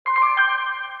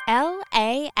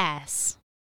LAS.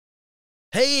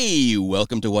 Hey,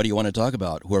 welcome to What Do You Want to Talk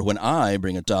About, where when I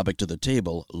bring a topic to the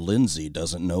table, Lindsay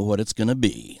doesn't know what it's going to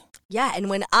be. Yeah, and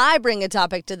when I bring a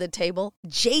topic to the table,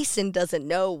 Jason doesn't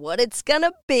know what it's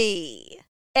gonna be.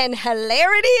 And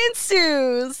hilarity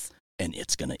ensues. And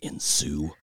it's going to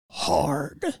ensue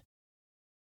hard.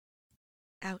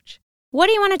 Ouch. What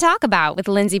Do You Want to Talk About with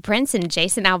Lindsay Prince and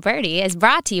Jason Alberti is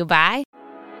brought to you by...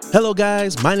 Hello,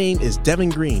 guys. My name is Devin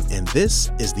Green, and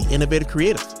this is The Innovative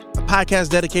Creative, a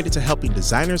podcast dedicated to helping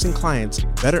designers and clients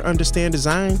better understand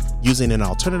design using an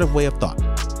alternative way of thought.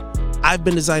 I've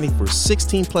been designing for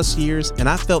 16 plus years, and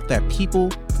I felt that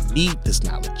people need this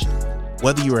knowledge.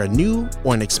 Whether you're a new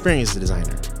or an experienced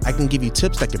designer, I can give you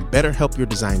tips that can better help your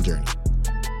design journey.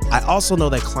 I also know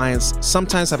that clients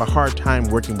sometimes have a hard time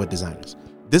working with designers.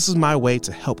 This is my way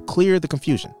to help clear the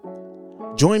confusion.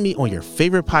 Join me on your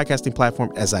favorite podcasting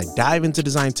platform as I dive into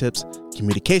design tips,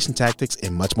 communication tactics,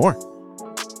 and much more.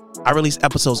 I release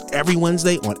episodes every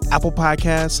Wednesday on Apple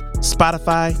Podcasts,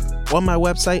 Spotify, on my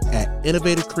website at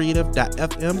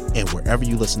innovativecreative.fm, and wherever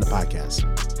you listen to podcasts.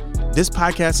 This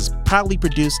podcast is proudly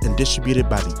produced and distributed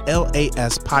by the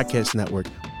LAS Podcast Network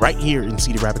right here in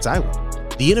Cedar Rapids, Iowa.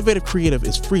 The Innovative Creative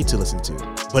is free to listen to,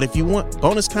 but if you want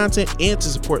bonus content and to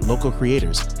support local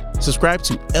creators, subscribe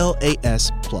to LAS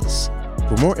Plus.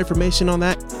 For more information on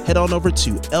that, head on over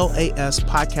to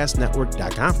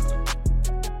laspodcastnetwork.com.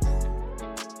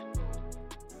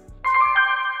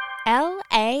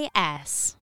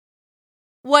 LAS.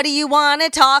 What do you want to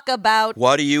talk about?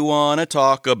 What do you want to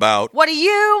talk about? What do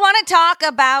you want to talk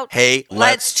about? Hey,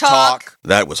 let's talk.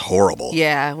 That was horrible.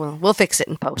 Yeah, well, we'll fix it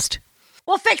in post.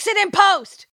 We'll fix it in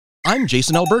post! I'm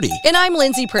Jason Alberti. And I'm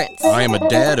Lindsay Prince. I am a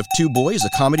dad of 2 boys,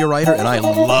 a comedy writer, and I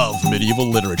love medieval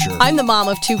literature. I'm the mom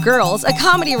of 2 girls, a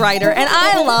comedy writer, and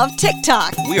I love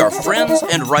TikTok. We are friends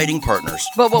and writing partners.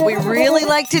 But what we really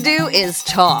like to do is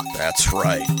talk. That's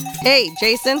right. Hey,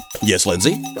 Jason, Yes,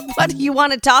 Lindsay? what do you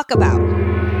want to talk about?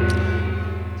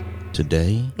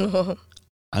 Today,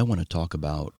 I want to talk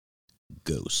about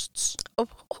ghosts.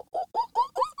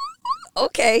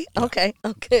 Okay.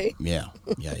 Yeah.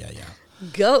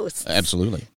 Ghosts.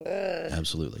 Absolutely.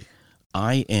 Absolutely.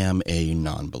 I am a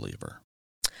non-believer.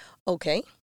 Okay.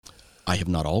 I have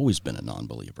not always been a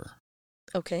non-believer.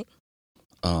 Okay.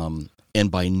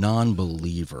 And by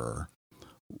non-believer,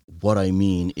 what I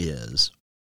mean is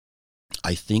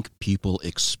I think people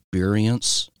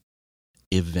experience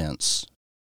events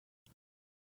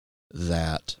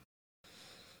that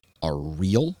are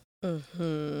real,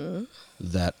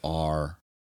 that are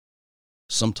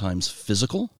sometimes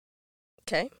physical,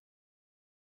 Okay.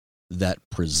 that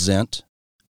present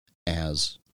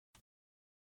as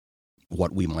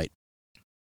what we might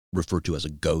refer to as a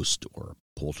ghost or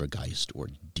poltergeist or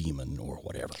demon or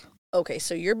whatever. Okay,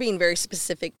 so you're being very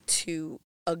specific to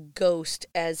a ghost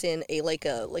as in a like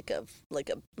a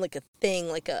thing,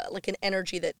 like an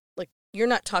energy that, like, you're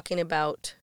not talking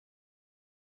about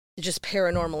just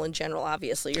paranormal in general,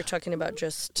 obviously. You're talking about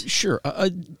just... Sure.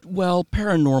 Well,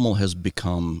 paranormal has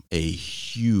become a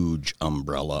huge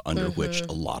umbrella under which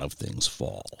a lot of things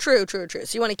fall. True. So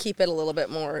you want to keep it a little bit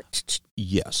more...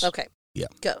 Yes. Okay. Yeah.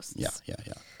 Ghosts. Yeah.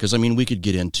 Because, I mean, we could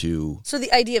get into So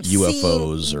the idea of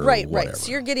UFOs seeing, or right. whatever. So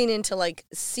you're getting into, like,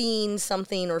 seeing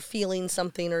something or feeling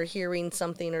something or hearing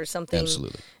something or something.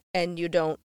 Absolutely. And you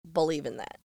don't believe in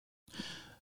that.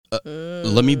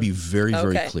 Let me be very,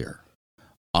 very Okay. clear.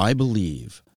 I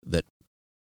believe that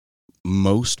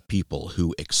most people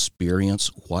who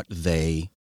experience what they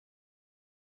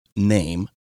name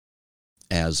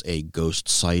as a ghost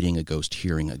sighting, a ghost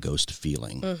hearing, a ghost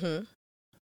feeling,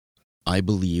 I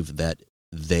believe that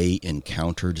they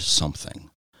encountered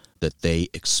something, that they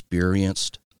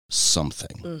experienced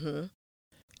something.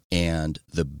 And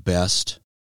the best,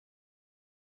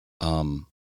 the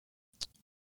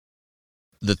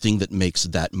thing that makes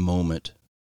that moment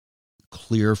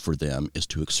clear for them is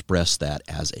to express that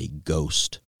as a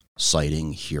ghost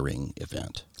sighting, hearing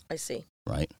event. I see.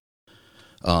 Right?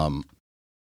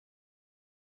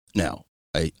 Now,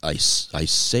 I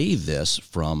say this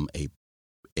from a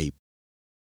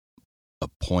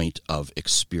point of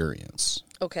experience.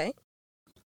 Okay.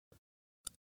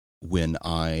 When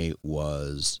I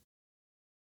was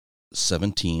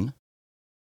 17,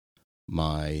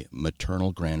 my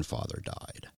maternal grandfather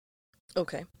died.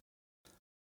 Okay.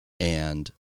 And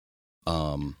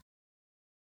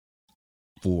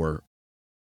for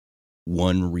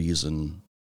one reason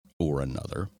or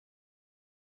another,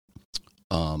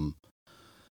 my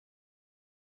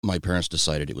parents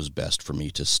decided it was best for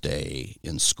me to stay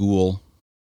in school.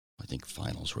 I think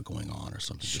finals were going on or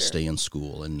something, Sure. to stay in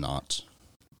school and not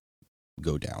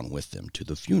go down with them to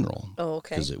the funeral. Oh,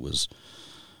 okay. Because it was,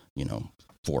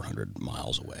 400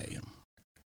 miles away, and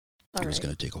it was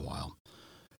going to take a while.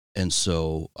 And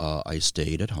so I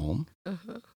stayed at home,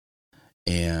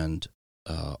 and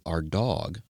our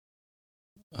dog,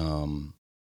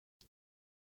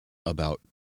 about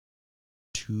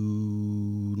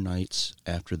 2 nights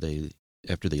after they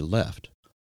left,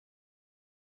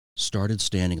 started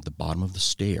standing at the bottom of the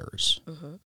stairs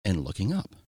and looking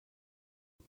up.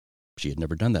 She had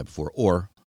never done that before, or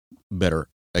better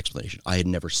explanation, I had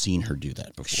never seen her do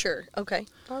that before. Sure. Okay.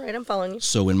 All right, I'm following you.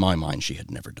 So in my mind, she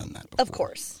had never done that before. Of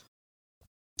course.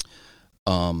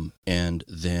 And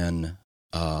then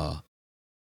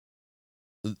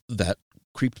that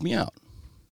creeped me out,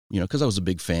 because I was a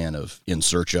big fan of In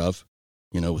Search Of,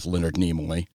 with Leonard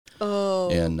Nimoy. Oh.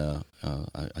 And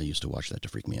I used to watch that to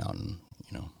freak me out, and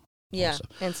yeah, also.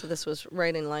 and so this was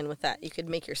right in line with that. You could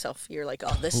make yourself, you're like,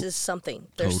 oh, this is something.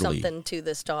 There's Totally. something to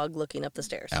this dog looking up the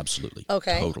stairs. Absolutely.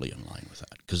 Okay. Totally in line with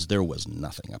that, because there was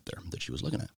nothing up there that she was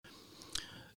looking at.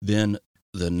 Then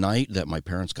the night that my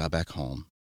parents got back home,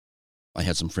 I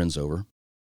had some friends over.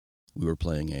 We were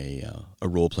playing a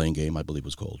role-playing game, I believe it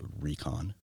was called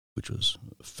Recon, which was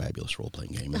a fabulous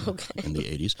role-playing game in the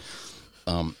 80s.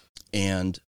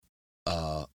 And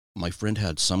my friend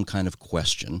had some kind of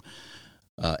question,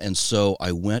 and so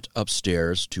I went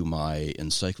upstairs to my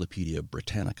Encyclopedia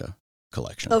Britannica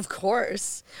collection. Of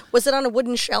course. Was it on a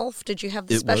wooden shelf? Did you have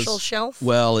the special shelf?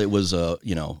 Well, it was a,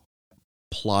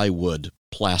 plywood,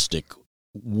 plastic,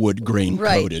 wood grain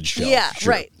coated shelf. Yeah,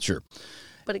 sure, right. Sure.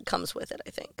 But it comes with it, I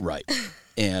think. Right.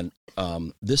 And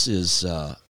this is,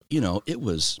 it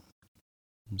was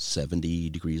 70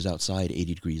 degrees outside,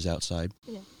 80 degrees outside.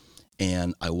 Yeah.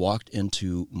 And I walked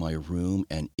into my room,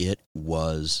 and it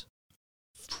was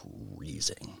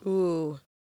freezing. Ooh.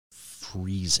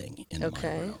 Freezing in my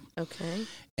room. Okay.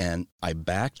 And I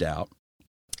backed out,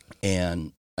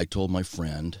 and I told my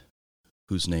friend,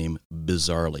 whose name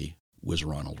bizarrely was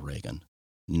Ronald Reagan,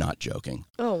 not joking.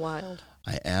 Oh, wild.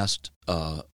 I asked,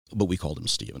 but we called him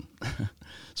Stephen.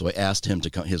 So I asked him to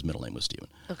come. His middle name was Stephen.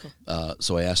 Okay.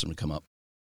 So I asked him to come up,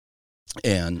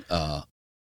 and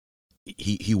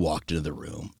he walked into the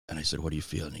room, and I said, "What do you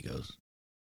feel?" And he goes,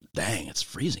 "Dang, it's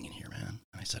freezing in here, man."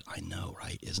 And I said, "I know,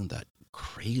 right? Isn't that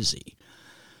crazy?"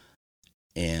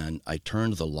 And I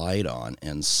turned the light on,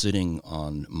 and sitting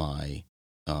on my,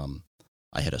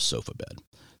 I had a sofa bed.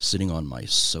 Sitting on my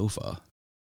sofa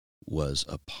was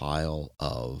a pile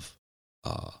of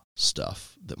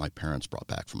stuff that my parents brought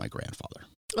back from my grandfather.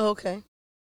 Oh, okay.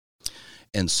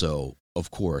 And so,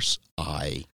 of course,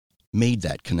 I made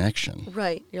that connection.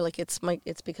 Right. You're like, it's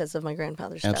because of my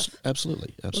grandfather's stuff.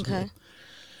 Absolutely. Okay.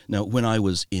 Now, when I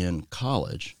was in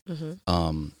college,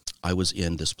 I was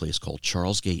in this place called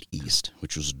Charlesgate East,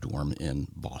 which was a dorm in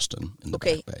Boston in the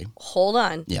Back Bay. Hold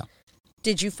on. Yeah.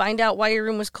 Did you find out why your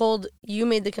room was cold? You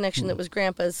made the connection that was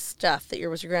Grandpa's stuff, that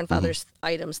was your grandfather's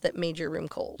items that made your room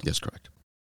cold. That's correct.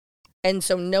 And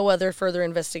so no other further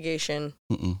investigation.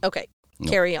 Okay. No.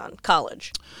 Carry on.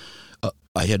 College.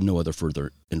 I had no other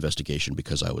further investigation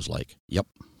because I was like, yep.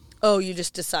 Oh, you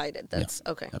just decided. That's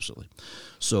okay. Absolutely.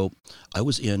 So I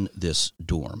was in this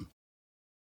dorm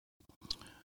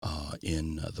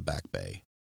in the Back Bay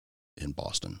in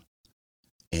Boston.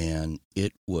 And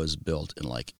it was built in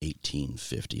like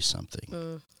 1850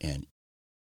 something. And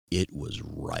it was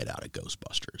right out of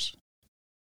Ghostbusters.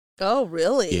 Oh,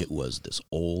 really? It was this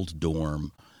old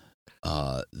dorm.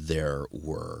 There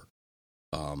were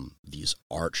these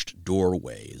arched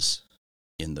doorways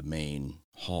in the main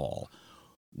hall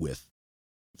with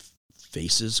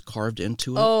faces carved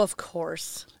into it. Oh, of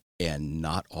course. And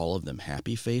not all of them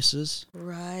happy faces.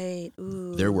 Right.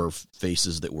 Ooh. There were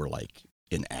faces that were like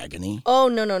in agony. Oh,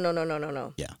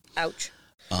 no. Yeah. Ouch.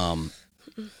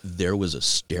 There was a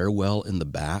stairwell in the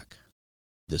back,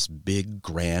 this big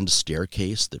grand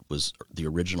staircase that was the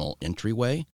original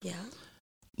entryway. Yeah.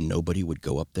 Nobody would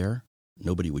go up there.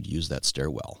 Nobody would use that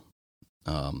stairwell.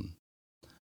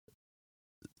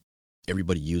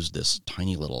 Everybody used this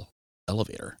tiny little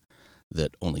elevator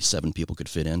that only 7 people could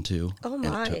fit into. Oh, my.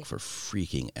 And it took for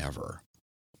freaking ever.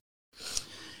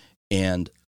 And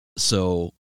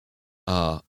so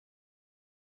our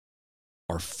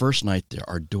first night there,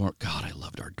 our dorm, God, I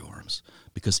loved our dorms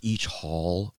because each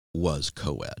hall was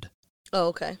co-ed. Oh,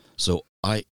 okay. So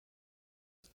I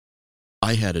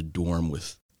had a dorm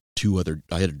with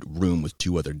I had a room with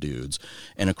 2 other dudes,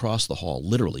 and across the hall,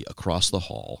 literally across the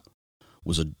hall,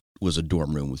 was a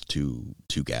dorm room with two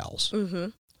gals. Mm-hmm.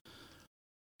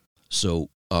 So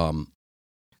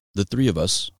the 3 of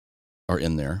us are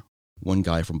in there. One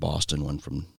guy from Boston, one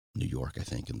from New York, I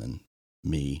think, and then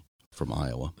me from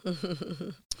Iowa.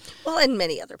 Well, and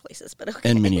many other places, but okay.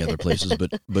 And many other places,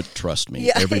 but trust me,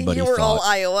 Yeah, everybody you were thought all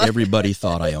Iowa. everybody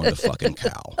thought I owned a fucking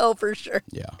cow. Oh, for sure.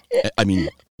 Yeah, I mean,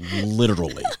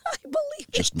 literally, I believe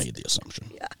it. just made the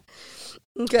assumption. Yeah.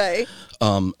 Okay.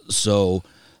 So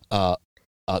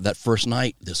that first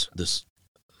night, this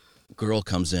girl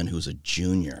comes in who's a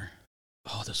junior.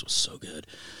 Oh, this was so good.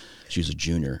 She's a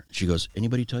junior. She goes,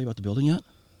 "Anybody tell you about the building yet?"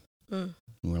 Mm.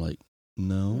 And we're like,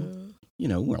 "No." Mm. You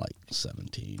know, we're like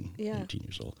 17, Yeah. 18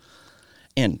 years old.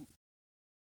 And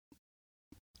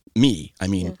me, I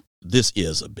mean, Yeah. this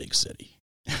is a big city.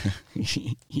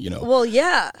 You know, Well,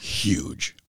 yeah.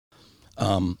 huge.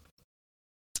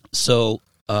 So,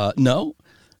 no.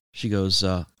 She goes,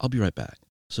 "I'll be right back."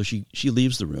 So she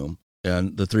leaves the room,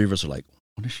 and the three of us are like,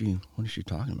 what is she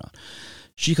talking about?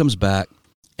 She comes back,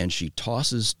 and she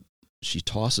tosses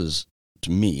to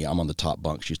me, I'm on the top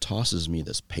bunk, she tosses me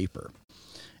this paper.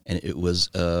 And it was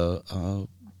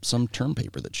some term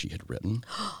paper that she had written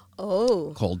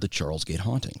Oh. called The Charles Gate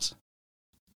Hauntings.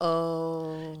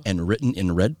 Oh. And written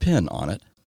in red pen on it,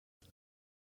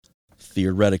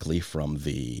 theoretically from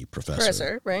the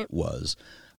professor, Right? was,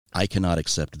 "I cannot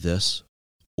accept this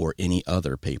or any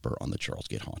other paper on the Charles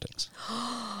Gate Hauntings."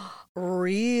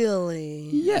 Really?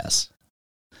 Yes.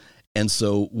 And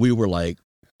so we were like,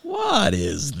 what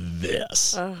is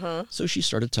this? Uh-huh. So she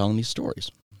started telling these stories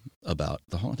about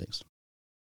the hauntings.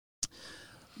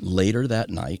 Later that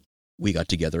night, we got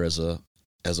together as a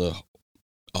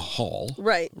hall,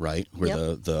 Right. right, where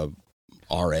Yep. the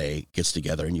RA gets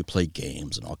together and you play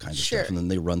games and all kinds of Sure. stuff, and then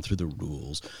they run through the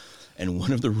rules. And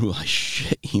one of the rules, I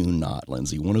shit you not,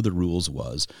 Lindsay, one of the rules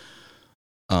was,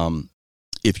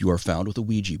 if you are found with a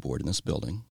Ouija board in this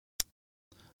building,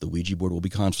 the Ouija board will be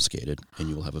confiscated and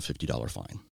you will have a $50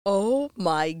 fine. Oh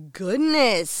my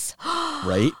goodness.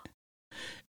 Right?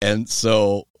 And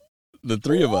so the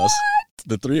three of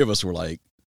us were like,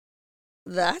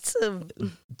 That's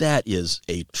that is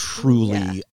a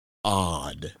truly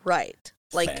odd right.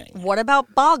 Like, thing. what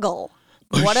about Boggle?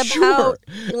 What Sure. about,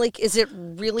 like, is it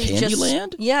really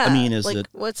Candyland? just... Yeah. I mean, is like, it-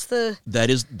 what's the...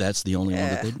 that's the only one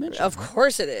that they'd mentioned. Of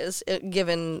course it is,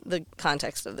 given the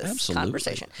context of this Absolutely.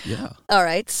 conversation. Yeah. All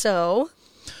right, so,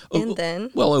 Oh, and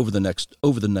then... Well, over the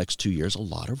next 2 years, a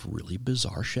lot of really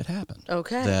bizarre shit happened.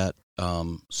 Okay. That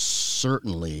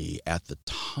certainly at the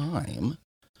time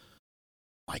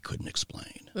I couldn't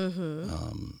explain,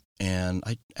 Mm-hmm. and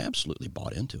I absolutely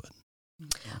bought into it.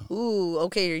 Ooh,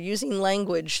 okay, you're using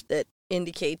language that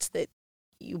indicates that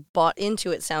you bought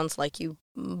into it. Sounds like you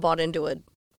bought into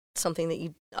something that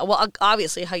you... Well,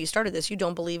 obviously, how you started this, you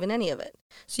don't believe in any of it.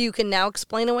 So you can now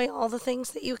explain away all the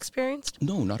things that you experienced?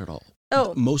 No, not at all.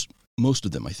 Oh. Most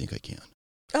of them, I think I can.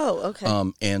 Oh,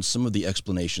 okay. And some of the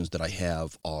explanations that I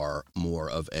have are more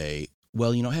of a,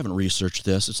 well, I haven't researched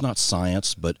this. It's not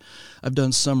science, but I've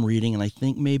done some reading, and I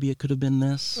think maybe it could have been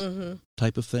this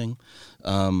type of thing.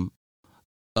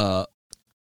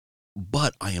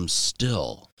 But I am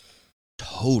still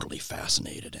totally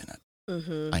fascinated in it.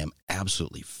 Mm-hmm. I am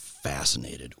absolutely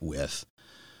fascinated with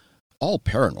all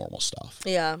paranormal stuff.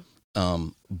 Yeah.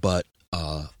 But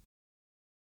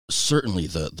certainly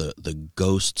the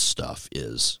ghost stuff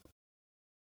is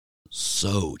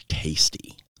so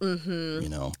tasty.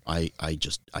 Mm-hmm. I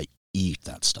eat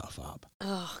that stuff up.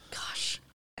 Oh, gosh.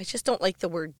 I just don't like the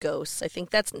word ghosts. I think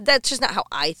that's just not how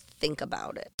I think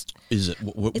about it. Is it?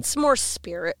 It's more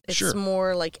spirit. It's Sure.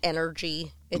 more like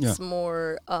energy. It's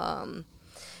more,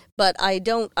 but I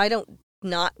don't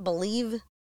not believe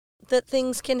that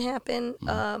things can happen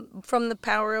from the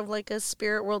power of like a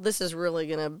spirit world. This is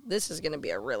gonna be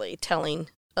a really telling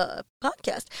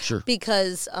podcast. Sure.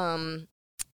 Because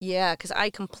because I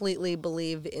completely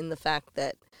believe in the fact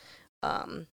that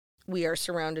we are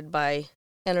surrounded by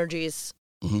energies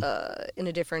in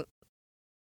a different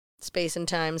space and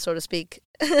time, so to speak.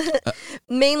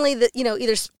 Mainly that,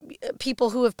 either people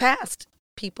who have passed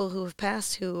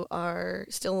who are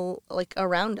still like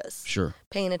around us. Sure.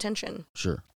 Paying attention.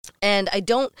 Sure. And I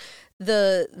don't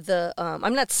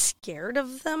I'm not scared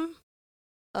of them.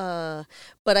 But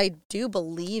I do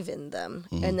believe in them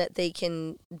and that they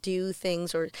can do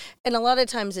things and a lot of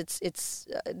times it's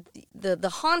the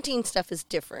haunting stuff is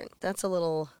different. That's a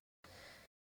little,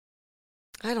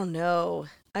 I don't know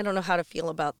how to feel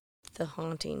about the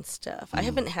haunting stuff. I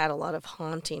haven't had a lot of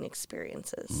haunting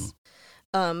experiences.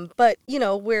 But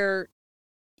where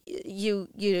you're,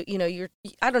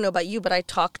 I don't know about you, but I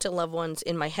talk to loved ones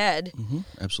in my head,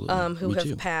 Absolutely. who Me have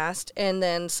too. passed, and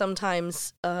then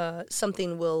sometimes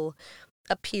something will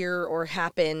appear or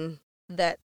happen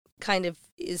that kind of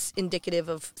is indicative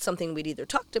of something we'd either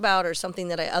talked about or something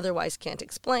that I otherwise can't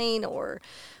explain, or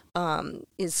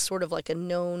is sort of like a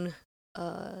known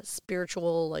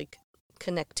spiritual like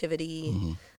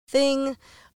connectivity thing.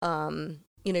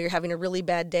 You're having a really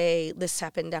bad day. This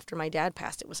happened after my dad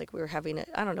passed. It was like we were having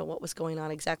I don't know what was going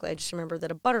on exactly. I just remember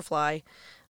that a butterfly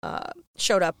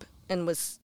showed up and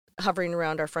was hovering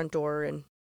around our front door and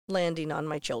landing on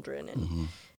my children, and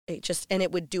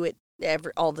it would do it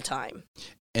all the time.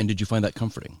 And did you find that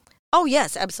comforting? Oh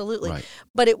yes, absolutely. Right.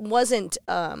 But it wasn't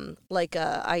like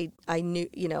I knew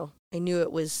I knew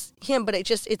it was him, but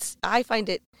I find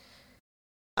it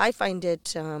I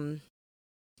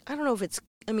don't know if it's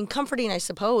comforting, I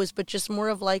suppose, but just more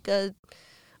of like a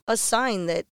sign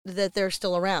that they're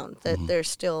still around, that they're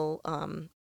still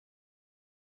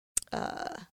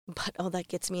but that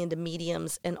gets me into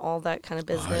mediums and all that kind of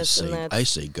business. I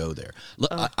say go there.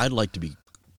 I'd like to be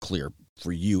clear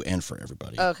for you and for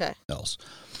everybody else.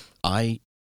 I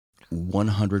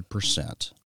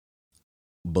 100%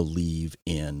 believe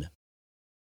in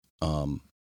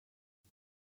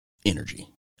energy.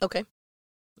 Okay.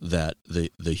 That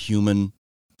the human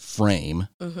frame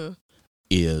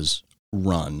is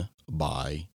run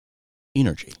by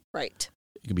energy. Right.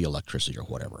 It could be electricity or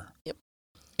whatever. Yep.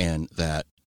 And that,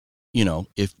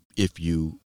 if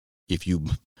you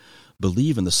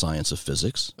believe in the science of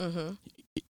physics,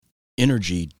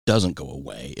 energy doesn't go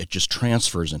away. It just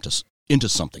transfers into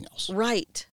something else.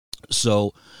 Right.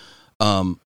 So,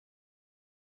 I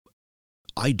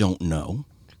don't know.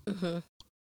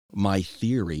 My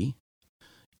theory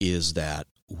is that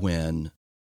when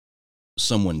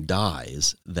someone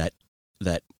dies, that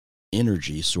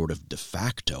energy sort of de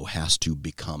facto has to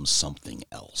become something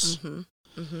else.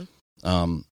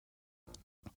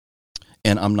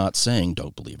 And I'm not saying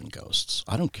don't believe in ghosts.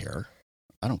 I don't care.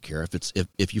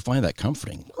 If you find that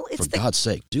comforting, for God's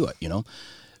sake, do it.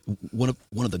 One of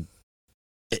the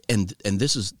and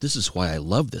this is why I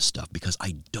love this stuff, because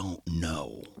I don't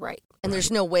know. Right. And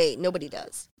there's no way, nobody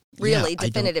does. Really,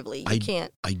 definitively, you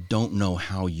can't. I don't know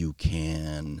how you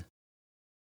can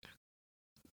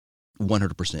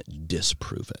 100%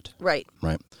 disprove it. Right.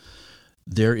 Right.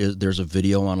 There's a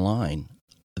video online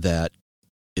that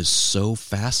is so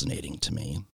fascinating to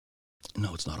me.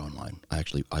 No, it's not online. I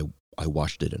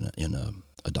watched it in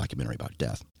a documentary about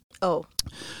death. Oh.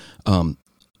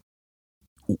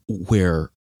 Where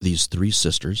these three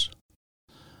sisters,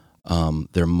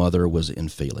 their mother was in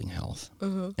failing health,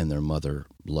 and their mother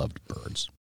loved birds.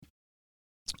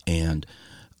 And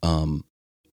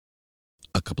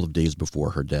a couple of days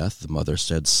before her death, the mother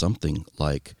said something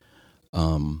like,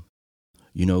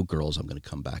 girls, I'm going to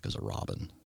come back as a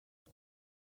robin.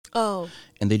 Oh.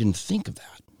 And they didn't think of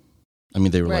that.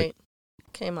 They were like,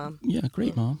 okay, Mom. Yeah,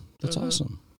 great, Mom. That's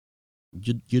awesome.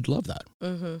 You'd love that.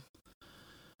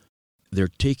 They're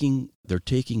taking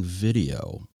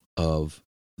video of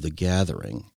the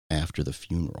gathering after the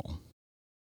funeral.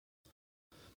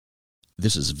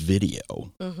 This is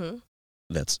video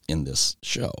that's in this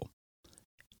show.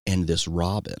 And this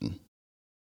robin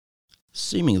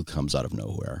seemingly comes out of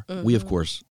nowhere. We, of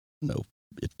course, know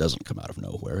it doesn't come out of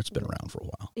nowhere. It's been around for a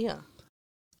while. Yeah.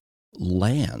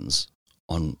 Lands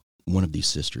on one of these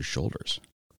sisters' shoulders.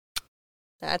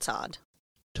 That's odd.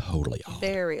 Totally odd.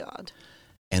 Very odd.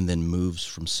 And then moves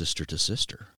from sister to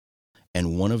sister.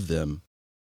 And one of them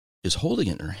is holding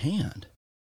it in her hand.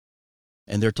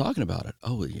 And they're talking about it.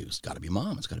 Oh, it's got to be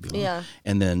Mom. It's got to be Mom. Yeah.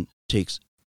 And then takes,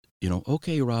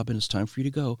 okay, Robin, it's time for you to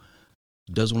go.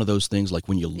 Does one of those things like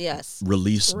when you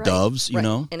release doves, you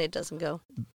know. And it doesn't go.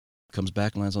 Comes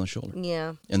back and lands on the shoulder.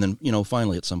 Yeah. And then,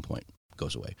 finally at some point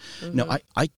goes away. Now,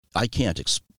 I can't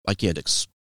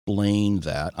explain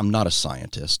that. I'm not a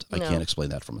scientist. I can't explain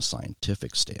that from a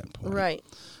scientific standpoint. Right.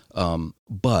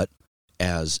 But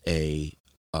as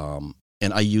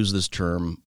and I use this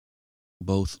term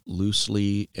both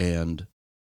loosely and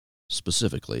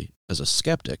specifically as a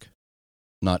skeptic,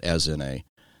 not as in a,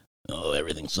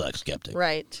 everything sucks skeptic.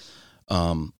 Right.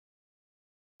 I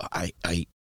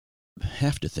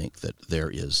have to think that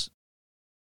there is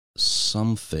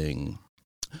something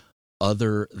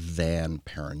other than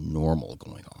paranormal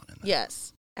going on in that.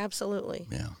 Yes, absolutely.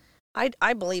 Yeah.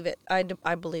 I believe it. I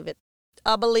believe it.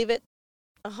 I believe it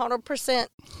 100%.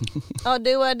 I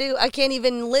do. I can't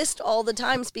even list all the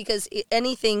times, because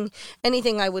anything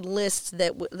I would list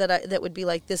that would be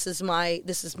like, this is my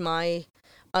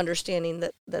understanding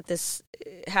that this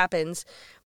happens.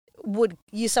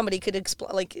 Somebody could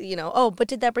explain, like, but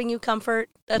did that bring you comfort?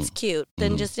 That's cute.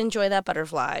 Then just enjoy that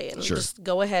butterfly and just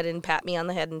go ahead and pat me on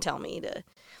the head and tell me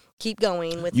keep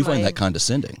going with You find that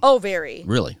condescending. Oh, very.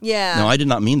 Really? Yeah. No, I did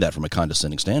not mean that from a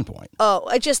condescending standpoint. Oh,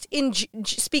 I just,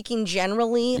 speaking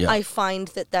generally, Yeah. I find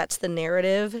that that's the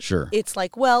narrative. Sure. It's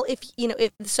like, well,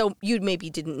 so you maybe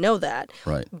didn't know that.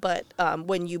 Right. But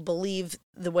when you believe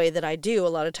the way that I do, a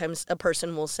lot of times a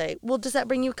person will say, well, does that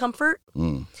bring you comfort?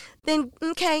 Then,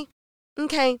 okay.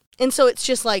 And so it's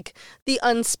just like the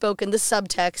unspoken, the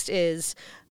subtext is,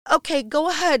 okay, go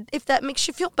ahead. If that makes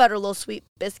you feel better, little sweet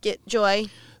biscuit, Joy.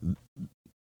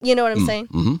 You know what I'm saying?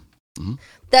 Mm-hmm. Mm-hmm.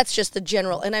 That's just the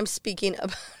general. And I'm speaking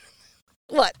about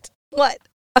what?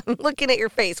 I'm looking at your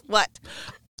face. What?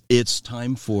 It's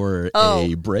time for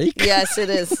a break. Yes, it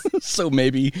is. So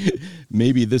maybe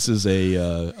this is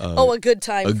a good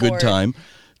time. A good time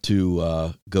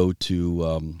to go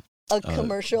to a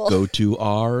commercial. Go to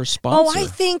our sponsor. Oh, I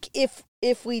think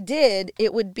if we did,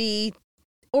 it would be,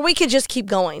 or we could just keep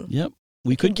going. Yep.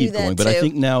 We could keep going, but too. I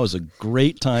think now is a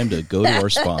great time to go to our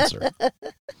sponsor.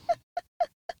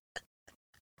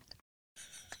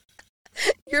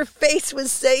 Your face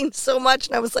was saying so much,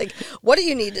 and I was like, what do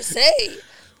you need to say?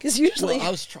 Because usually...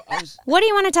 Well, What do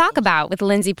you want to talk about with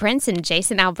Lindsay Prince and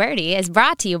Jason Alberti is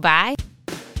brought to you by...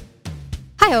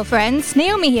 Hi, friends.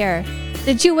 Naomi here.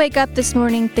 Did you wake up this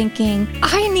morning thinking,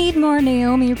 I need more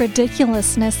Naomi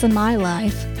ridiculousness in my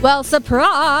life? Well,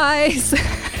 surprise!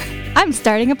 I'm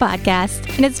starting a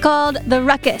podcast, and it's called The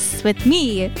Ruckus with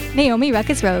me, Naomi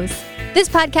Ruckus Rose. This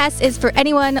podcast is for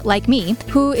anyone like me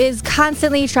who is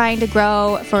constantly trying to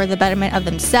grow for the betterment of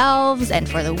themselves and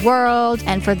for the world,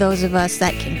 and for those of us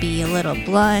that can be a little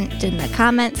blunt in the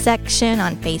comment section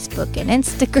on Facebook and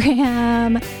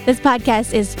Instagram. This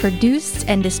podcast is produced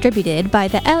and distributed by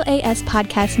the LAS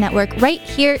Podcast Network right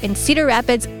here in Cedar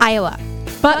Rapids, Iowa.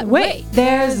 But wait,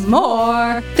 there's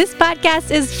more. This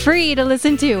podcast is free to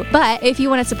listen to, but if you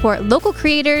want to support local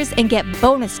creators and get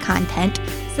bonus content,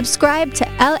 subscribe to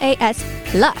LAS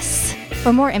Plus.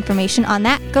 For more information on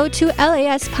that, go to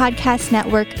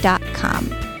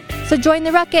laspodcastnetwork.com. So join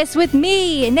the ruckus with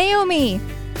me, Naomi,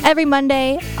 every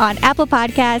Monday on Apple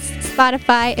Podcasts,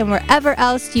 Spotify, and wherever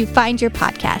else you find your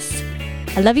podcasts.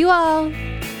 I love you all,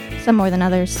 some more than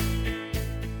others.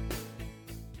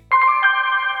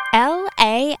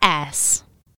 LAS.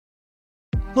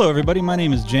 Hello, everybody. My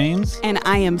name is James. And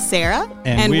I am Sarah.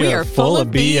 And we are full of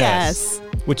BS.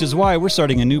 Which is why we're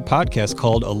starting a new podcast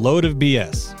called A Load of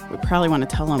BS. We probably want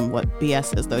to tell them what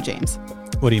BS is, though, James.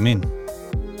 What do you mean?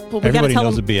 Well, Everybody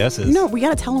knows what BS is. No, we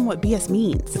got to tell them what BS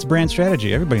means. It's brand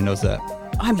strategy. Everybody knows that.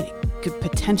 I mean, it could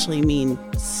potentially mean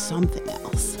something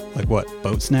else. Like what?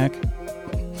 Boat snack?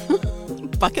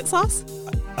 Bucket sauce?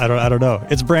 I don't know.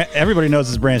 It's brand. Everybody knows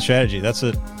it's brand strategy. That's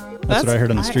what I heard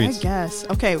on the streets. I guess.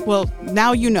 Okay, well,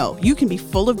 now you know. You can be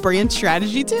full of brand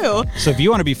strategy, too. So if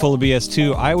you want to be full of BS,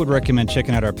 too, I would recommend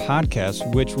checking out our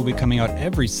podcast, which will be coming out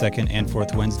every second and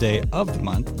fourth Wednesday of the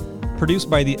month, produced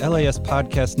by the LAS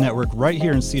Podcast Network right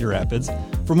here in Cedar Rapids.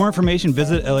 For more information,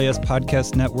 visit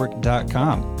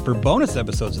laspodcastnetwork.com. For bonus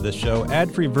episodes of this show,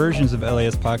 ad-free versions of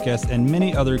LAS Podcast, and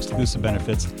many other exclusive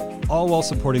benefits, all while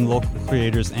supporting local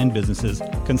creators and businesses,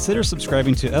 consider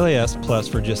subscribing to LAS Plus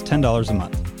for just $10 a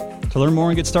month. To learn more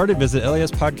and get started, visit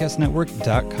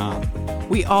laspodcastnetwork.com.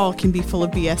 We all can be full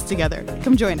of BS together.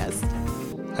 Come join us.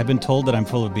 I've been told that I'm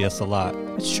full of BS a lot.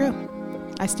 It's true.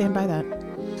 I stand by that.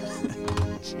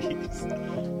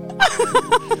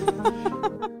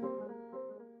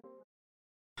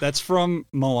 That's from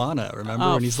Moana,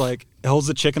 remember? When he's like, holds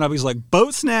the chicken up, he's like,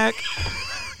 boat snack.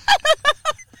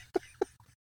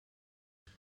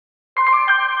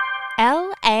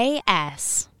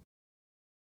 LAS.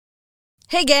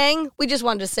 Hey, gang, we just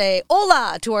wanted to say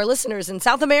hola to our listeners in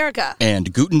South America.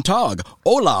 And guten tag,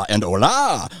 hola and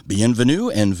hola, bienvenue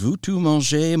and vous-tu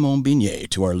manger mon beignet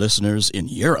to our listeners in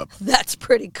Europe. That's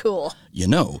pretty cool. You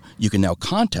know, you can now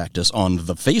contact us on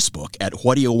the Facebook at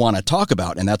What Do You Wanna Talk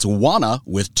About, and that's wanna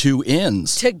with two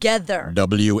N's. Together.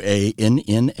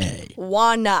 WANNA.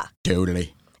 Wanna.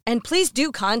 Totally. And please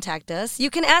do contact us. You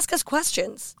can ask us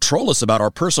questions. Troll us about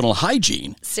our personal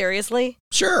hygiene. Seriously?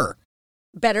 Sure.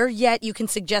 Better yet, you can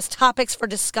suggest topics for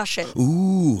discussion.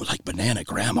 Ooh, like banana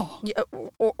grandma. Yeah,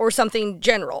 or something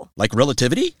general. Like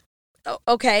relativity?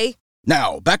 Okay.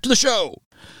 Now, back to the show.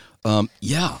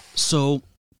 So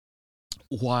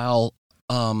while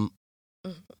I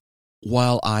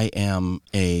am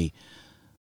a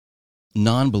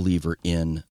non-believer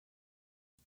in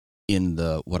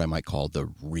the what I might call the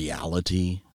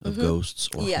reality of ghosts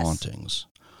or hauntings,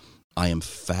 I am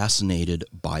fascinated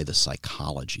by the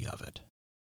psychology of it.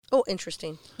 Oh,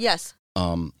 interesting. Yes.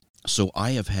 So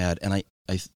I have had, and I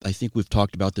think we've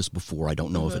talked about this before. I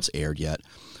don't know if it's aired yet.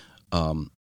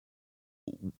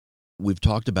 We've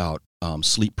talked about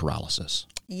sleep paralysis.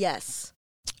 Yes.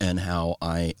 And how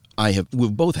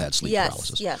we've both had sleep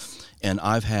paralysis. Yes. And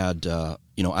I've had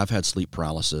sleep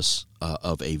paralysis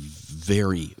of a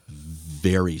very,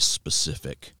 very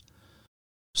specific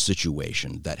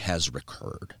situation that has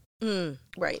recurred.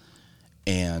 Right.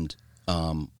 And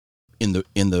in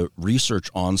the research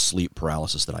on sleep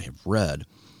paralysis that I have read,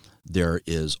 there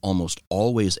is almost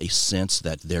always a sense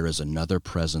that there is another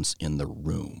presence in the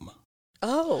room.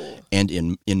 Oh. And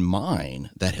in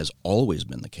mine, that has always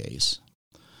been the case,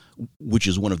 which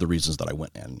is one of the reasons that I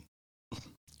went and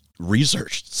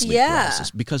researched sleep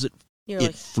paralysis, because it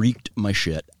freaked my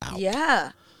shit out.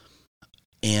 Yeah.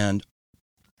 And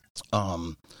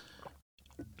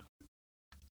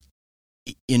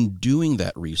in doing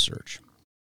that research,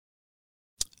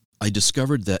 I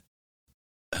discovered that,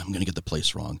 I'm going to get the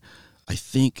place wrong, I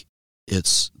think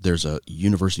there's a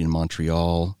university in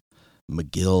Montreal,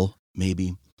 McGill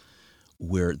maybe,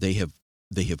 where they have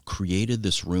created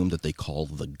this room that they call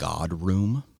the God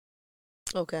Room.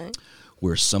 Okay.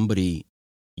 Where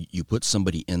you put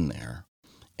somebody in there,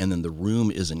 and then the room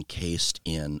is encased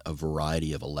in a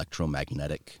variety of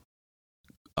electromagnetic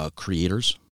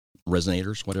creators,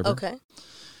 resonators, whatever. Okay.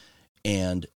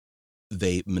 And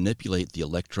they manipulate the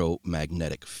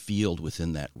electromagnetic field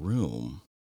within that room.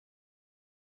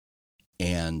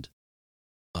 And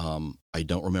I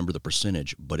don't remember the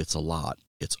percentage, but it's a lot.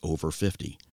 It's over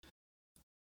 50.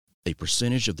 A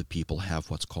percentage of the people have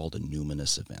what's called a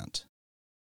numinous event.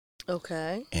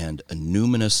 Okay. And a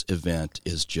numinous event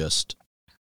is just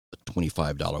a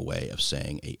 $25 way of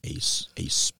saying a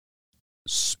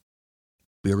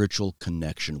spiritual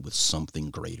connection with something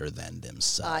greater than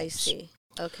themselves. I see.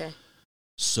 Okay.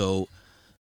 So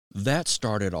that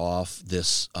started off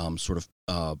this sort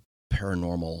of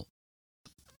paranormal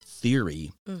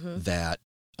theory that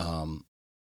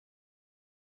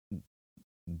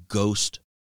ghost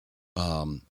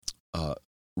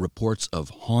reports of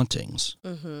hauntings,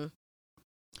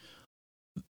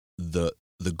 the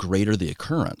greater the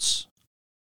occurrence,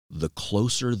 the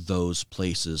closer those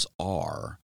places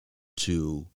are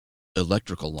to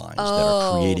electrical lines that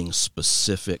are creating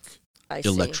specific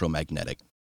electromagnetic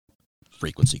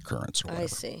frequency currents or whatever. I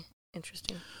see.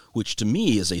 Interesting. Which to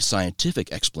me is a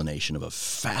scientific explanation of a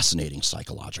fascinating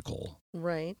psychological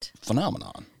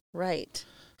phenomenon. Right.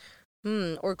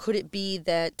 Or could it be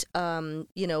that,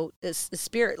 the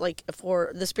spirit, like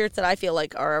for the spirits that I feel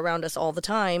like are around us all the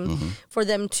time, for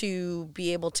them to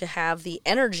be able to have the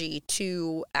energy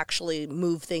to actually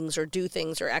move things or do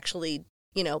things or actually,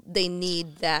 they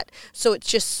need that. So it's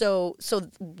just so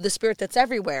the spirit that's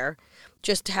everywhere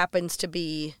just happens to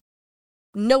be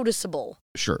noticeable.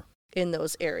 Sure. In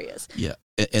those areas. Yeah.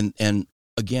 And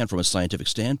again, from a scientific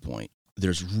standpoint,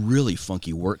 there's really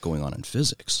funky work going on in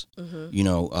physics.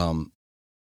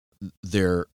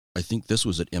 I think this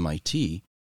was at MIT,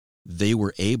 they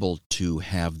were able to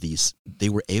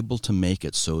make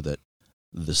it so that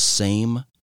the same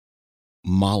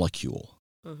molecule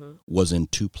was in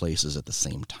two places at the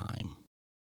same time.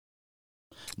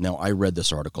 Now, I read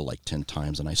this article like 10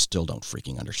 times and I still don't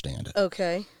freaking understand it.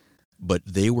 Okay. But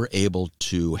they were able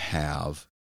to have,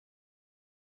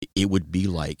 it would be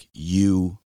like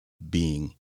you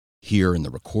being here in the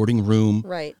recording room.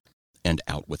 Right. And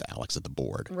out with Alex at the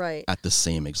board. Right. At the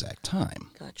same exact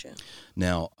time. Gotcha.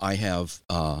 Now, I have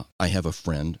a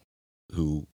friend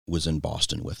who was in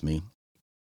Boston with me,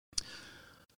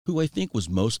 who I think was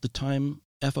most of the time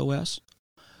FOS.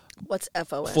 What's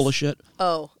FOS? Full of shit.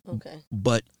 Oh, okay.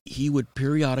 But he would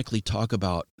periodically talk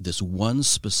about this one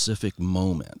specific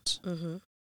moment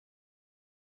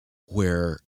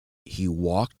where he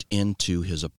walked into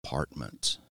his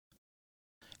apartment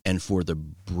and for the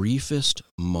briefest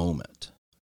moment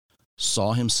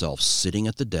saw himself sitting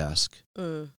at the desk.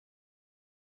 The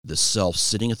self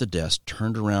sitting at the desk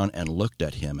turned around and looked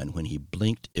at him, and when he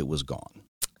blinked, it was gone.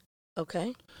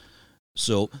 Okay.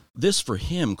 So this, for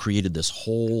him, created this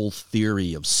whole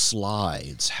theory of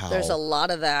slides. How there's a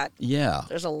lot of that. Yeah.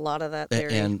 There's a lot of that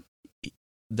theory. And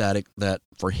that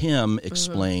for him,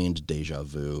 explained deja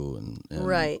vu and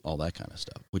all that kind of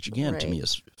stuff, which, again, to me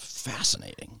is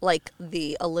fascinating. Like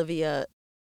the Olivia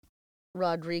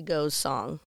Rodrigo's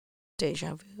song,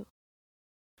 Deja Vu.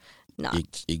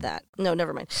 Not that. No,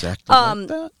 never mind. Exactly like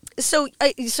that. So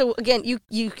again,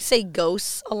 you say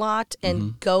ghosts a lot,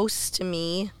 and ghosts to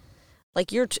me,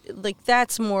 like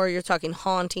that's more, you're talking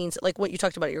hauntings, like what you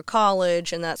talked about at your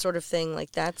college and that sort of thing.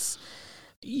 Like that's.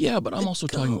 Yeah, but I'm also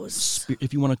talking,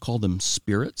 if you want to call them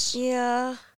spirits.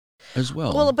 Yeah. As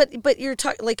well. Well, but you're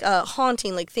talking like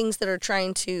haunting, like things that are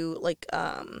trying to like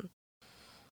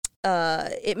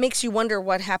it makes you wonder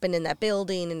what happened in that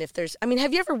building, and if there's, I mean,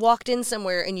 have you ever walked in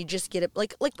somewhere and you just get it,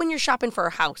 like when you're shopping for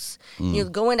a house, you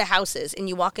go into houses and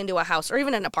you walk into a house or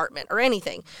even an apartment or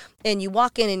anything, and you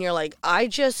walk in and you're like,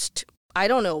 I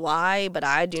don't know why, but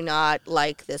I do not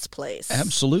like this place.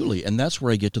 Absolutely. And that's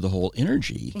where I get to the whole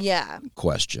energy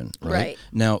question, right?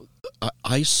 Now,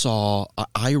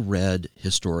 I read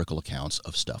historical accounts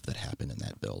of stuff that happened in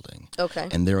that building. Okay.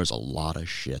 And there is a lot of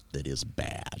shit that is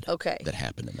bad that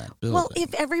happened in that building. Well,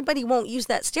 if everybody won't use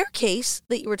that staircase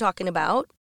that you were talking about,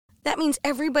 that means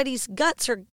everybody's guts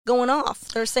are going off.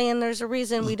 They're saying there's a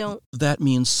reason we don't. That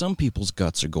means some people's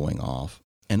guts are going off,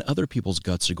 and other people's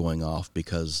guts are going off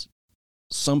because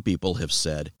some people have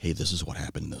said, hey, this is what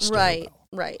happened in this stairwell.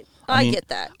 Right. I get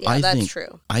that. Yeah, that's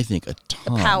true. I think a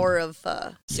ton. The power of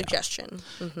suggestion.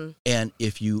 Yeah. Mm-hmm. And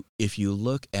if you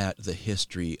look at the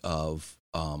history of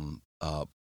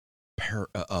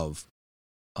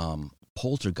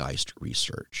poltergeist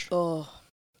research,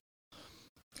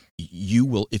 you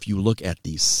will, if you look at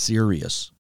the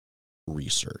serious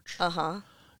research,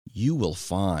 you will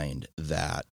find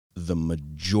that the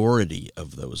majority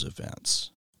of those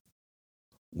events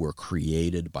were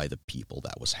created by the people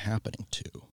that was happening to.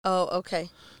 Oh, okay.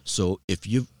 So if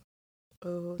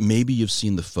maybe you've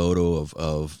seen the photo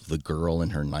of the girl in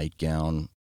her nightgown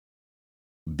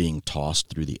being tossed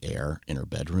through the air in her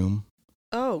bedroom.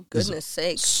 Oh, goodness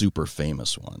sakes. Super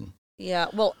famous one. Yeah,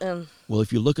 well... Well,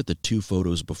 if you look at the two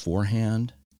photos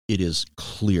beforehand, it is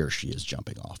clear she is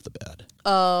jumping off the bed.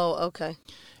 Oh, okay.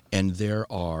 And there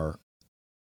are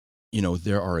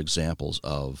examples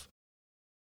of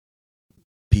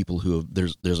people who have,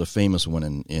 there's a famous one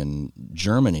in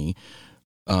Germany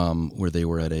where they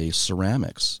were at a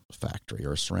ceramics factory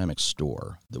or a ceramics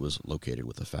store that was located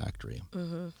with a factory.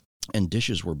 Mm-hmm. And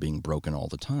dishes were being broken all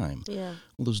the time. Yeah.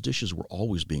 Well, those dishes were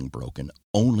always being broken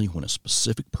only when a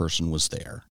specific person was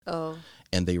there. Oh.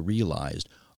 And they realized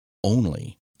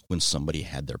only when somebody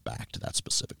had their back to that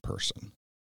specific person.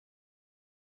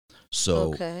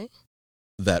 So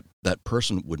that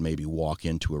person would maybe walk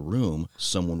into a room,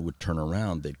 someone would turn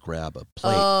around, they'd grab a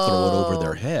plate, throw it over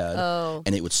their head,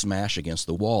 and it would smash against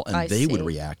the wall, and they would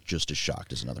react just as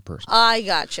shocked as another person. I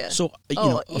gotcha. So,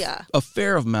 a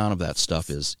fair amount of that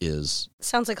stuff is...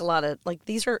 Sounds like a lot of, like,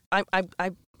 these are,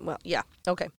 well, yeah,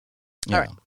 okay. Yeah. All right.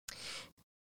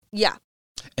 Yeah.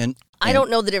 And I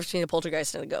don't know the difference between a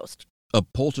poltergeist and a ghost. A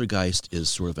poltergeist is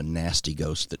sort of a nasty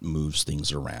ghost that moves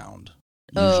things around.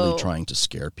 Usually trying to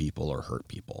scare people or hurt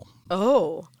people.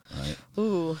 Oh. Right?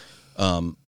 Ooh.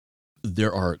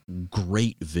 There are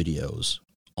great videos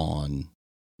on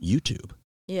YouTube.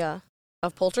 Yeah.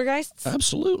 Of poltergeists?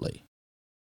 Absolutely.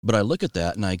 But I look at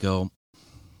that and I go,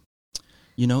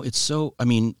 it's so, I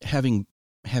mean, having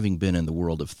been in the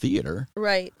world of theater.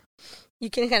 Right. You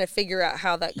can kind of figure out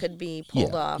how that could be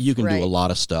pulled off. You can do a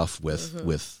lot of stuff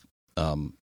with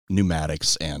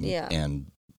pneumatics and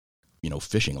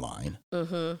fishing line.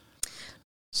 Mm-hmm.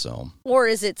 So. Or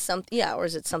is it something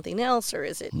else, or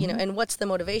is it, and what's the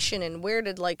motivation, and where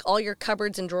did, like, all your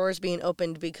cupboards and drawers being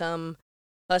opened become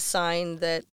a sign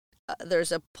that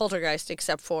there's a poltergeist,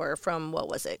 except for from, what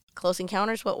was it, Close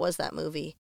Encounters? What was that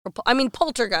movie?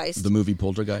 Poltergeist. The movie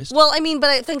Poltergeist? Well, I mean,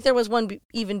 but I think there was one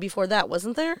even before that,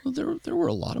 wasn't there? Well, there were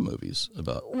a lot of movies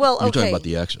about... Well, okay. You're talking about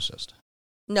The Exorcist.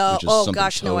 No,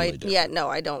 gosh, totally no,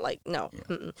 I don't like, no.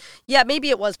 Yeah. Yeah, maybe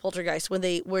it was Poltergeist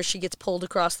where she gets pulled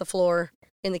across the floor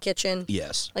in the kitchen.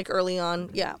 Yes. Like early on,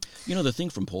 yeah. The thing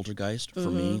from Poltergeist, for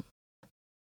me,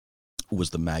 was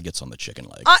the maggots on the chicken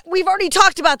leg. We've already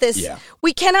talked about this. Yeah.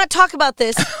 We cannot talk about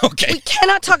this. Okay. We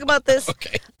cannot talk about this.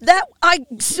 Okay. I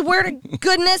swear to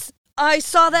goodness, I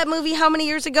saw that movie how many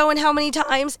years ago and how many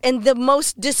times, and the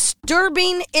most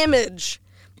disturbing image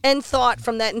and thought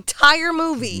from that entire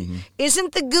movie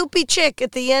isn't the goopy chick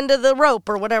at the end of the rope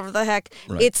or whatever the heck.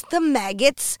 Right. It's the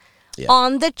maggots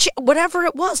on the whatever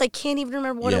it was. I can't even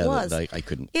remember what it was. I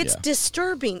couldn't. It's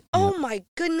disturbing. Oh my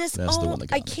goodness. That's the one that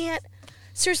got me. Can't.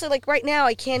 Seriously, like right now,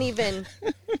 I can't even.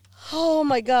 Oh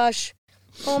my gosh.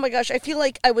 I feel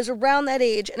like I was around that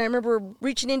age, and I remember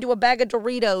reaching into a bag of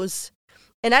Doritos,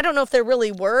 and I don't know if there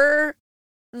really were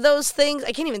those things.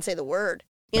 I can't even say the word.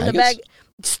 In maggots? The bag.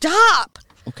 Stop.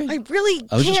 Okay. I really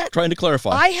can't. I was just trying to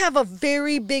clarify. I have a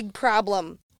very big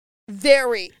problem.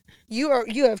 Very. You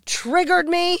have triggered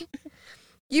me.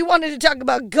 You wanted to talk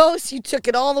about ghosts. You took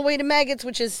it all the way to maggots,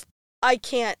 which is, I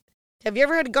can't. Have you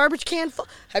ever had a garbage can full?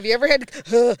 Have you ever had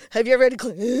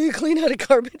to clean out a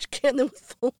garbage can that was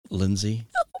full? Lindsay?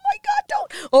 Oh my God,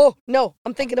 don't. Oh, no.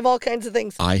 I'm thinking of all kinds of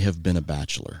things. I have been a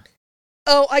bachelor.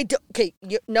 Oh, I don't. Okay.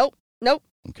 Nope.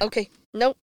 Okay.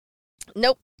 Nope.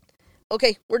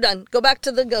 Okay, we're done. Go back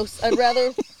to the ghosts. I'd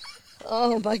rather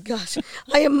Oh my gosh.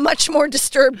 I am much more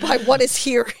disturbed by what is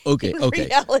here Okay, in okay.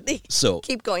 reality. So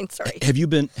Keep going, sorry. have you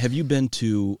been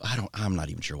to I'm not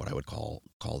even sure what I would call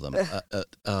them.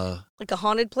 Like a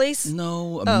haunted place?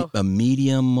 No, Oh. a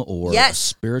medium or a Yes.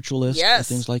 spiritualist or Yes.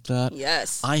 things like that.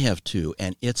 Yes. I have too,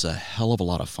 and it's a hell of a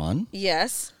lot of fun.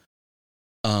 Yes.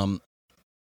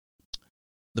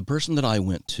 The person that I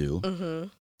went to, Mm-hmm.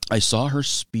 I saw her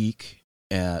speak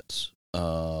at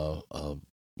a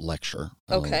lecture.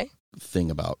 Okay. Thing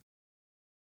about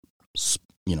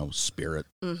spirit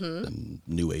Mm-hmm. and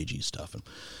new agey stuff,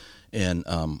 and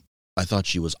I thought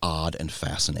she was odd and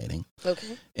fascinating.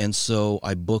 Okay. And so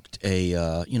I booked a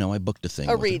thing. A with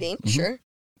her. reading, Mhm. sure.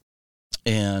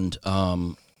 And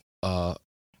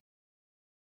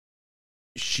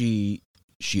she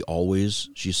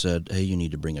said, "Hey, you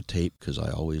need to bring a tape because I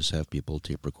always have people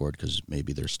tape record because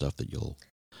maybe there's stuff that you'll."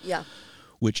 Yeah.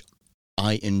 Which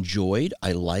I enjoyed.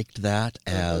 I liked that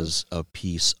Mm-hmm. as a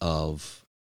piece of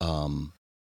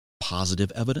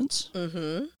positive evidence.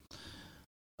 Mm-hmm.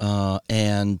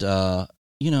 And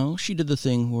she did the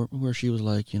thing where she was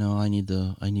like, I need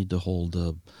to hold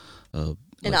An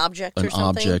like object or an something?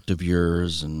 object of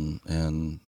yours, and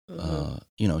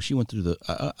Mm-hmm. she went through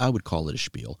I would call it a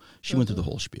spiel. She went through the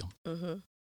whole spiel, Mm-hmm.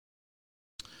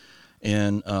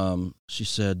 and she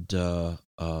said,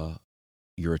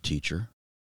 "You're a teacher."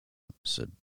 I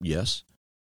said, "Yes,"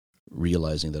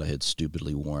 realizing that I had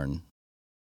stupidly worn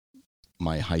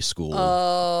my high school.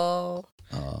 Oh.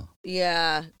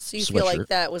 Yeah. So you feel like Sweatshirt.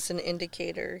 that was an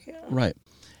indicator. Yeah. Right.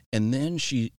 And then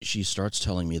she starts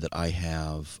telling me that I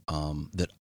have that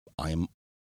I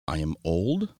am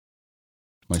old.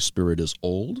 My spirit is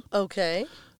old. Okay.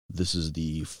 This is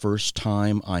the first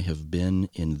time I have been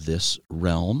in this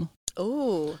realm,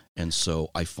 Oh, and so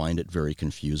I find it very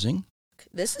confusing.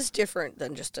 this is different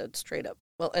than just a straight up.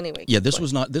 Well, anyway. Yeah, keep this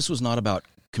going. was not about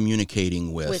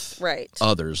communicating with right.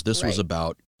 others. This was Right.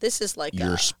 about This is like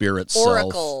your a spirit self.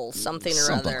 oracle, something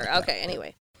or other. like that. Okay.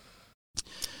 Anyway.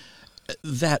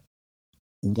 That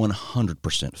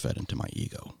 100% fed into my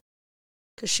ego.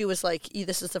 Because she was like,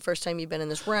 "This is the first time you've been in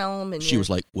this realm," and She was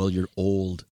like, "Well, you're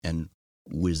old and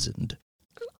wizened."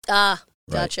 "Ah,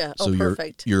 Right. gotcha. So Oh,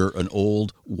 perfect." You're an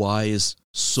old, wise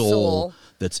soul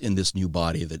that's in this new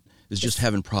body that is just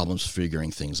having problems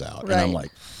figuring things out. And I'm Right.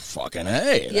 like, fucking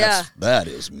hey, Yeah. that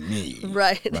is me.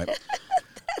 Right. Right. That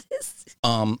is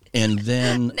And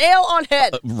then nail on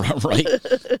head. right.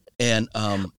 And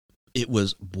there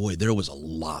was a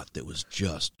lot that was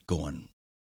just going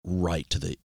right to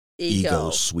the ego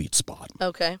sweet spot.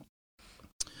 Okay.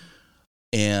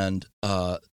 And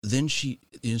then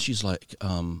she's like,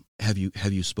 have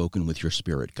you spoken with your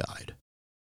spirit guide?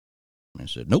 And I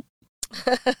said, nope,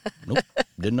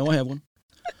 didn't know I have one.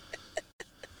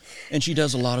 And she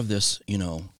does a lot of this,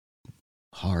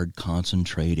 hard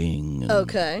concentrating, and,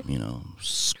 Okay.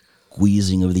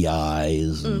 squeezing of the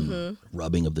eyes and Mm-hmm.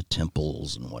 rubbing of the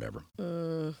temples and whatever.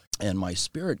 Mm. And my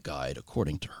spirit guide,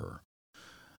 according to her,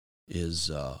 is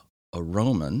a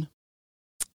Roman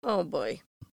Oh boy.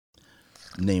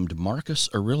 named Marcus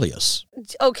Aurelius,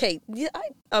 Okay. Yeah,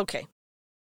 okay.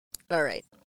 All right.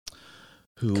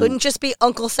 who Couldn't just be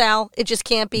Uncle Sal. It just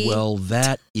can't be. well,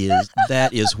 that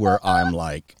is where I'm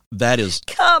like, that is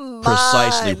Come on.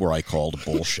 precisely where I called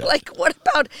bullshit. Like, what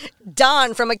about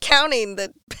Don from accounting?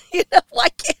 That why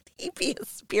can't he be a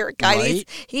spirit guide? Right?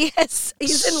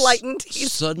 He's enlightened.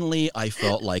 He's Suddenly, I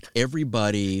felt like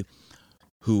everybody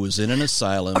who is in an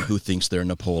asylum who thinks they're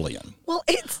Napoleon. well.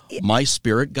 It's My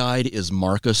spirit guide is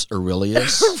Marcus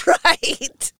Aurelius,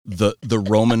 right. the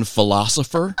Roman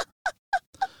philosopher.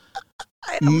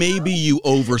 Maybe you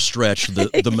overstretch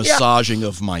the massaging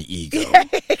of my ego, Yeah,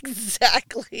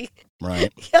 exactly.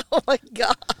 right? Oh my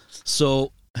god.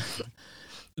 So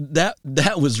that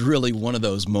was really one of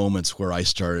those moments where I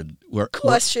started where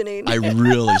Questioning. I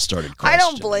really started I questioning.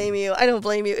 don't blame you. I don't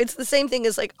blame you. It's the same thing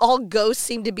as like all ghosts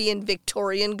seem to be in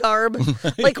Victorian garb.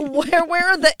 Like where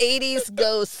are the 80s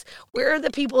ghosts? Where are the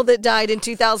people that died in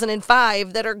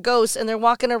 2005 that are ghosts and they're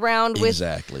walking around with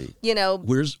Exactly.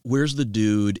 Where's the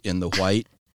dude in the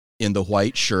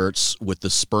white shirts with the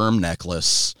sperm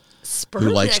necklace sperm who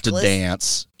likes necklace? to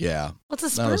dance? Yeah. What's a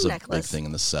That sperm was a big necklace? thing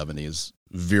in the 70s.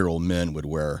 Virile men would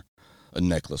wear a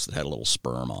necklace that had a little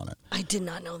sperm on it. I did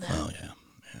not know that. Oh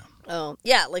yeah. Oh,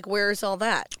 yeah, like where's all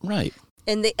that? Right.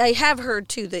 And I have heard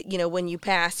too that, when you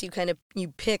pass, you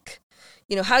pick,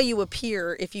 how you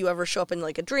appear if you ever show up in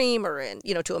like a dream or in,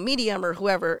 to a medium or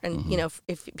whoever. And, Mm-hmm.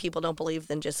 if people don't believe,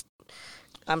 then just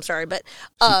I'm sorry, but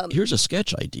here's a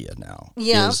sketch idea now.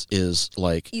 Yeah. Is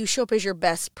like you show up as your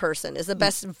best person, is the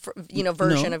best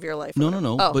version of your life.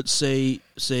 No. Oh. But say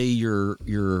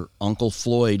your Uncle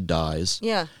Floyd dies.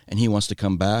 Yeah. And he wants to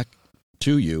come back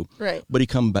to you. Right. But he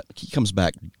comes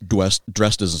back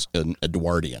dressed as an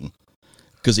Edwardian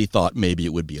because he thought maybe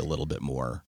it would be a little bit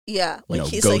more. Yeah, like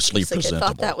he's ghostly like, I presentable.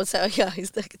 thought that was how. Yeah,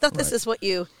 he's like, I thought this is what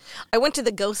you. I went to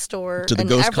the ghost store to the and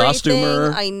ghost everything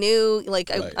costumer. I knew, like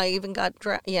Right. I even got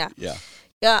Yeah.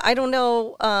 I don't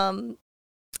know. But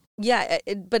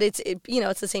it's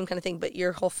it's the same kind of thing. But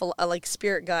your whole like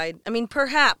spirit guide. I mean,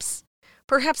 perhaps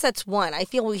that's one. I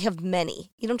feel we have many.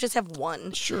 You don't just have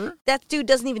one. Sure. That dude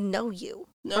doesn't even know you,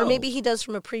 No. or maybe he does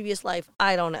from a previous life.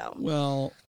 I don't know.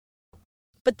 Well,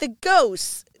 But the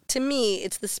ghosts, to me,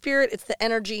 it's the spirit, it's the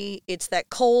energy, it's that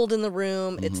cold in the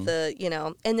room, it's the,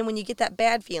 and then when you get that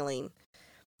bad feeling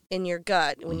in your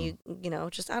gut, when you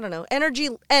just, I don't know, energy.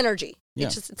 Yeah.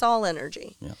 It's all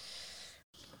energy. Yeah.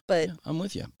 But yeah, I'm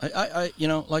with you. I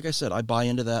like I said, I buy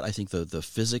into that. I think the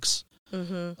physics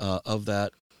of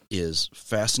that is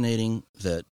fascinating.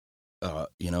 That,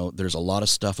 there's a lot of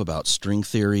stuff about string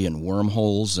theory and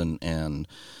wormholes and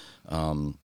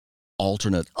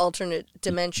alternate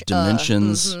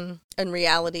dimensions and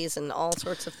realities and all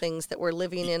sorts of things that we're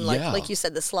living in, like you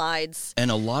said, the slides,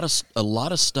 and a lot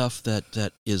of stuff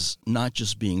that is not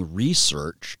just being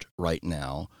researched right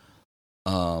now,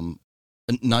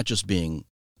 not just being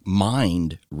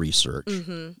mind research,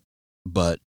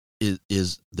 but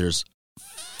there's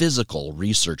physical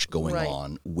research going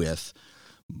on with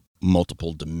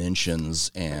multiple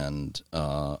dimensions and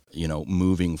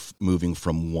moving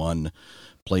from one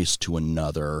place to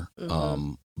another,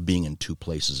 being in two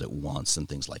places at once and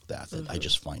things like that I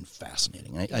just find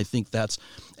fascinating. I think that's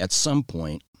at some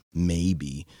point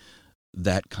maybe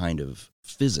that kind of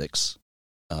physics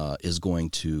is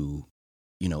going to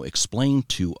explain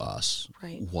to us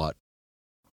what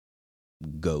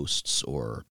ghosts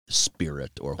or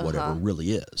spirit or whatever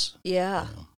really is. Yeah.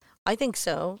 I think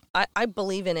so. I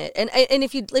believe in it. And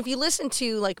if you listen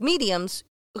to like mediums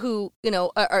who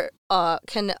can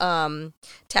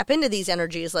tap into these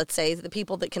energies, let's say the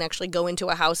people that can actually go into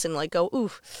a house and like go,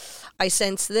 ooh, I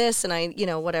sense this, and I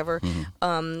whatever.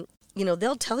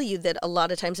 They'll tell you that a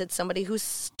lot of times it's somebody who's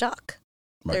stuck.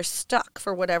 Right. They're stuck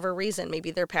for whatever reason.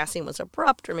 Maybe their passing was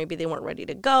abrupt, or maybe they weren't ready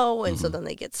to go, and so then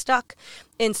they get stuck.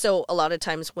 And so a lot of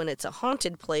times when it's a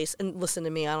haunted place, and listen to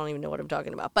me, I don't even know what I'm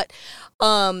talking about, but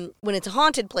when it's a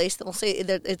haunted place, they'll say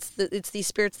that it's these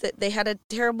spirits that they had a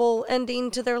terrible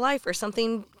ending to their life or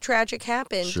something tragic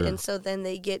happened, Sure. and so then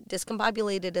they get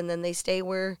discombobulated, and then they stay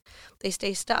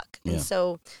stuck. Yeah. And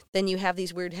so then you have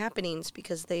these weird happenings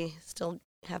because they still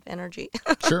have energy.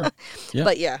 Sure.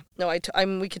 Yeah. But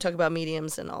we could talk about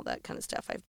mediums and all that kind of stuff.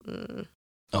 I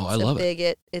love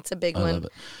it. It's a big I one. love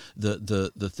it.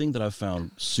 The thing that I've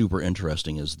found super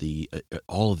interesting is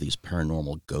all of these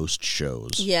paranormal ghost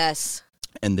shows. Yes.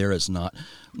 And there is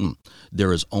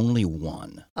only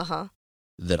one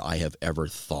that I have ever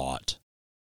thought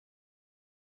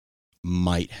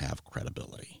might have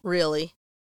credibility. Really?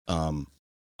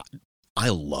 I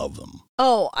love them.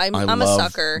 Oh, I'm a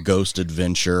sucker. Ghost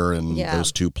Adventure and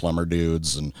those two plumber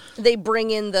dudes, and they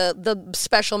bring in the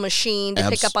special machine to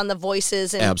pick up on the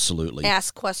voices and absolutely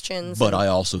ask questions. But I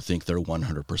also think they're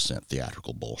 100%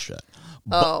 theatrical bullshit.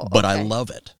 But okay. I love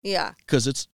it. Yeah, because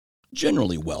it's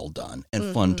generally well done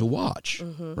and fun to watch,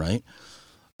 right?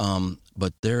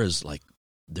 But there's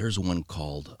one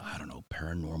called, I don't know,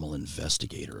 Paranormal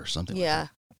Investigator or something like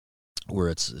that. Where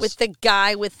it's with the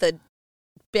guy with the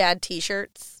bad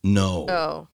T-shirts? No.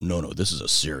 Oh. No, this is a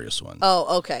serious one.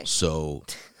 Oh, okay. So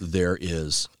there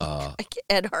is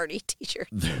Ed Hardy T-shirt.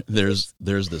 There's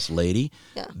this lady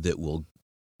that will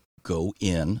go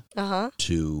in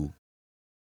to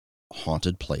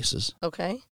haunted places.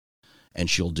 Okay. And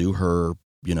she'll do her,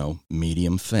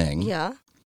 medium thing. Yeah.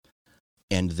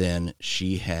 And then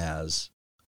she has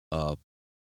I'll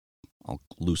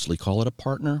loosely call it a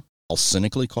partner. I'll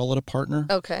cynically call it a partner.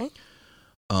 Okay.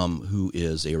 Who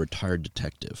is a retired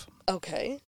detective.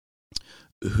 Okay.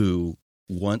 Who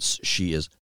once she is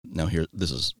now here,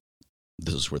 this is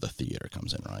where the theater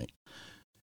comes in, right?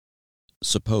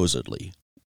 Supposedly,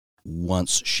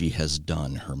 once she has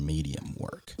done her medium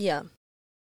work, he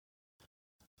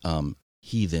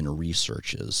then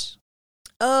researches.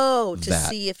 Oh, to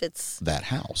see if it's that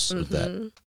house, or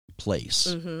that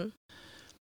place.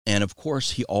 And of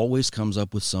course, he always comes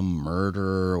up with some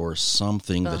murder or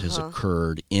something that has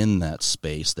occurred in that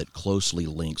space that closely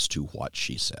links to what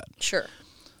she said. Sure.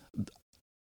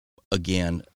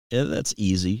 Again, that's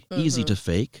easy to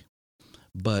fake.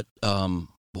 But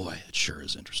boy, it sure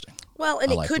is interesting. Well,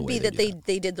 and I it like the could way be they that do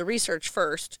they did the research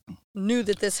first, knew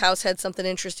that this house had something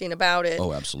interesting about it.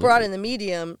 Oh, absolutely. Brought in the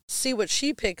medium, see what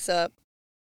she picks up,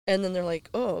 and then they're like,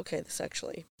 oh, okay, this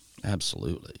actually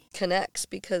Absolutely. connects,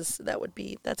 because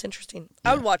that's interesting.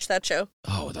 I would watch that show.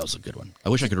 Oh, that was a good one. I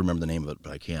wish I could remember the name of it,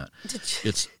 but I can't.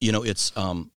 It's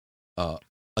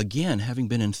again, having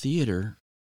been in theater,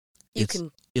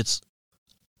 it's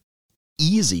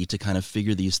easy to kind of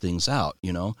figure these things out.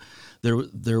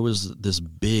 There was this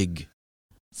big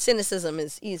cynicism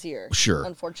is easier. Sure.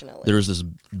 Unfortunately. There was this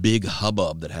big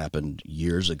hubbub that happened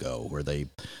years ago where they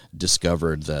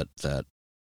discovered that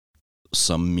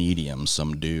some medium,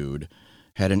 some dude,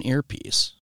 had an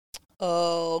earpiece.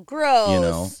 Oh,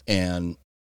 gross. And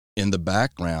in the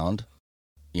background,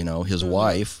 his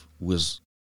wife was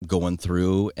going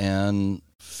through and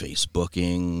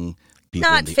Facebooking people.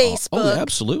 Not Facebook. Oh,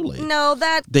 absolutely. No,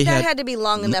 that had to be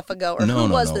long enough ago. Or who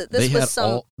was it?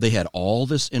 They had all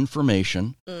this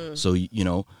information. So,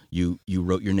 you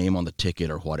wrote your name on the ticket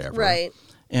or whatever. Right.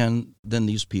 And then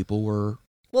these people were...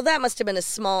 Well, that must have been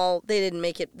they didn't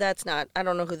make it. I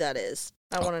don't know who that is.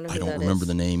 I want to know who that is. I don't remember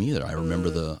the name either. I remember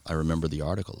the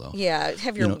article though. Yeah,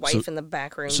 have your wife in the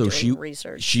back room doing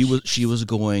research. She was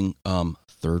going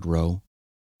third row,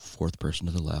 fourth person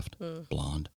to the left,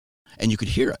 blonde. And you could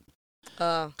hear it.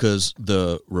 Because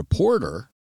the reporter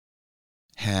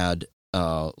had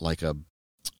like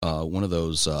one of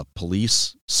those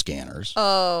police scanners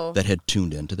that had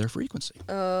tuned into their frequency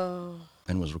and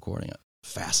was recording it.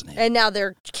 Fascinating. And now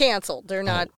they're canceled. They're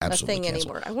not a thing canceled.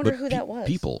 anymore. I wonder who that was.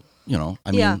 People,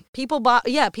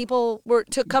 people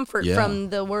took comfort from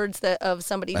the words of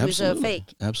somebody who's a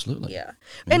fake. Absolutely. Yeah.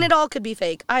 And it all could be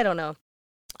fake. I don't know.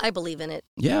 I believe in it.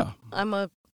 Yeah. I'm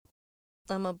a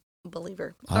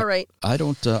believer. All right. I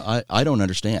don't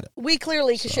understand it. We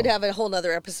clearly should have a whole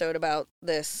nother episode about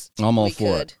this. I'm all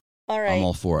for it. All right. I'm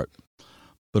all for it.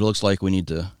 But it looks like we need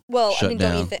to shut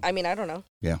down. Don't you I don't know.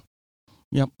 Yeah.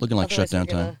 Yep, looking like shutdown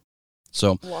time.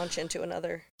 So launch into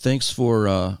another. Thanks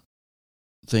for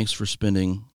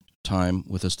spending time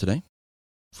with us today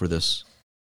for this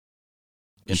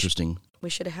interesting. We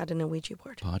should have had an Ouija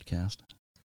board podcast.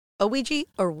 Ouija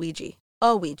or Ouija?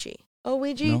 Ouija.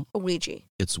 Ouija No. or Ouija?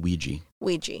 It's Ouija.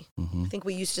 Ouija. Mm-hmm. I think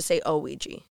we used to say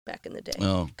Ouija back in the day.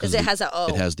 Oh, because it has a O.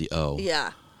 It has the O.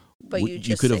 Yeah, but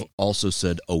you could have also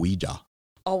said Ouija.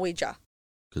 Ouija.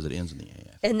 Because it ends in the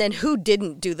AF. And then who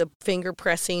didn't do the finger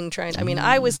pressing?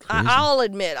 I'll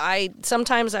admit,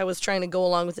 sometimes I was trying to go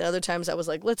along with it. Other times I was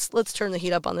like, let's turn the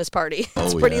heat up on this party.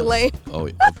 It's pretty lame. Oh,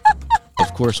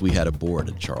 of course we had a board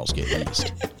at Charles Gate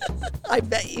East. I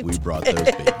bet you We brought those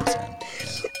babies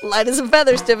in. Light as a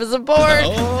feather, stiff as a board.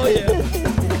 Oh, yeah.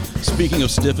 Speaking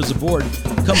of stiff as a board,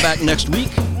 come back next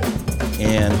week,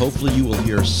 and hopefully you will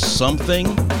hear something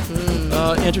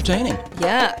entertaining.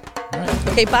 Yeah. All right.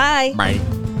 Okay, bye. Bye.